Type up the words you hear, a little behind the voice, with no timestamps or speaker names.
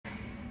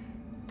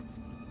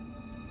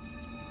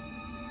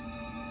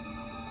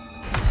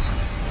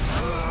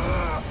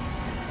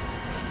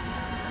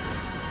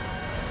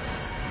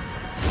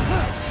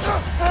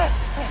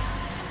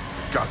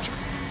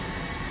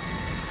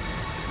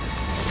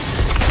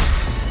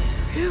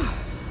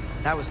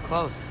That was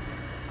close.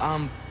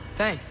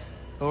 Thanks,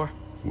 Thor.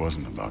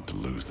 Wasn't about to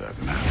lose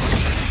that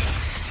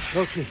match.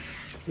 Loki,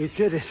 we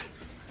did it.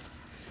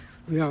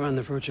 We are on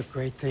the verge of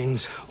great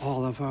things.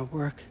 All of our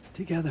work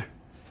together.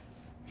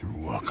 You're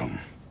welcome.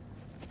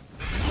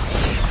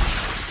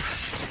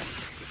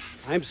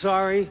 I'm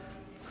sorry.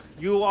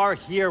 You are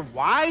here.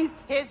 Why?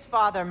 His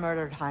father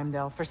murdered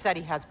Heimdall.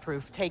 Forseti has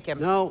proof. Take him.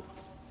 No.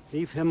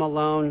 Leave him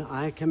alone.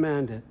 I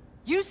command it.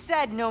 You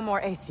said no more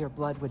Aesir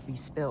blood would be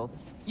spilled.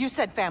 You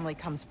said family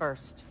comes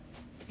first.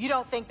 You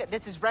don't think that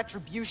this is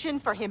retribution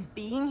for him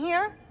being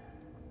here?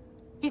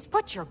 He's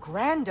put your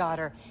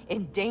granddaughter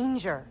in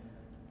danger.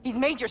 He's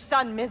made your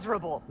son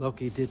miserable.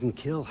 Loki didn't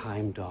kill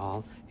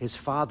Heimdall. His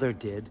father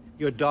did.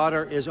 Your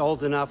daughter is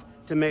old enough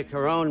to make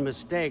her own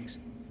mistakes.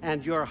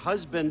 And your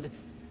husband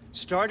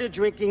started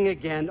drinking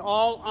again,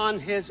 all on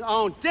his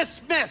own.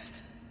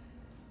 Dismissed!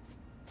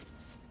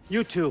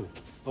 You two,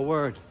 a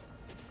word.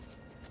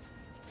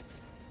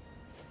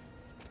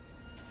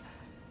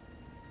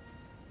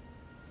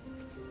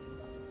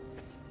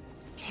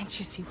 Can't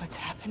you see what's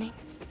happening?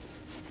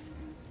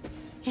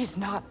 He's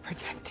not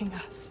protecting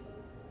us.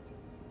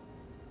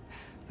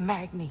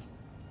 Magni,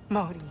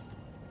 Modi,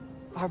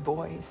 our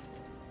boys.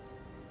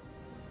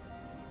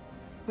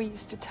 We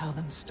used to tell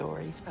them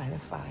stories by the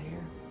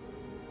fire.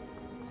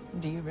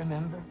 Do you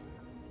remember?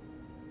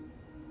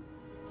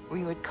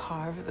 We would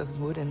carve those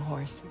wooden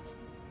horses.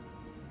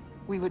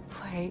 We would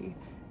play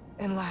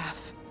and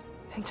laugh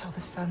until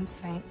the sun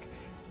sank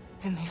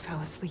and they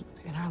fell asleep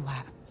in our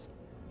laps.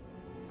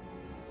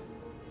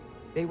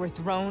 They were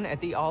thrown at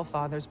the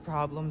Allfather's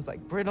problems like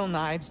brittle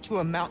knives to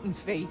a mountain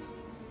face.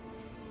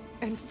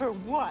 And for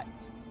what?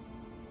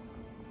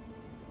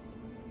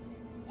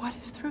 What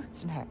if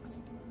Thrud's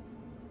next?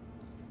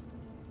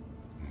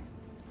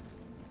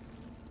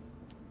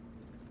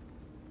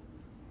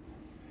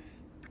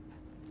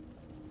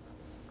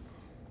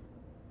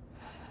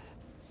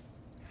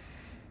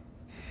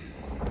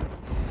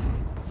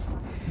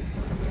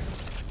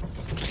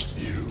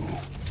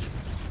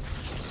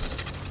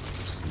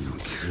 You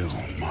kill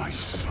my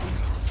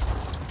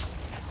sons.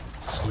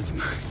 Sleep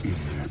in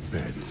their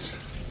beds.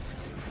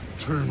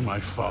 Turn my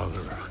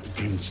father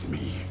against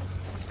me.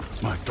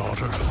 My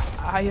daughter.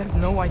 I have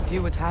no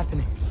idea what's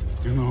happening.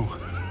 You know,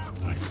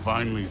 I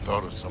finally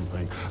thought of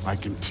something I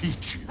can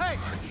teach you. Hey!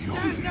 Young.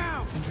 Stand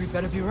down! Sindri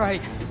better be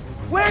right.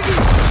 Where you?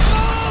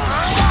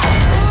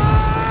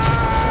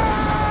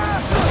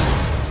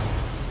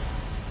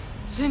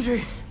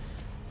 Sindri!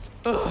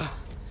 Ugh.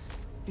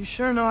 You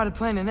sure know how to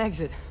plan an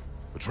exit.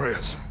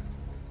 Atreus.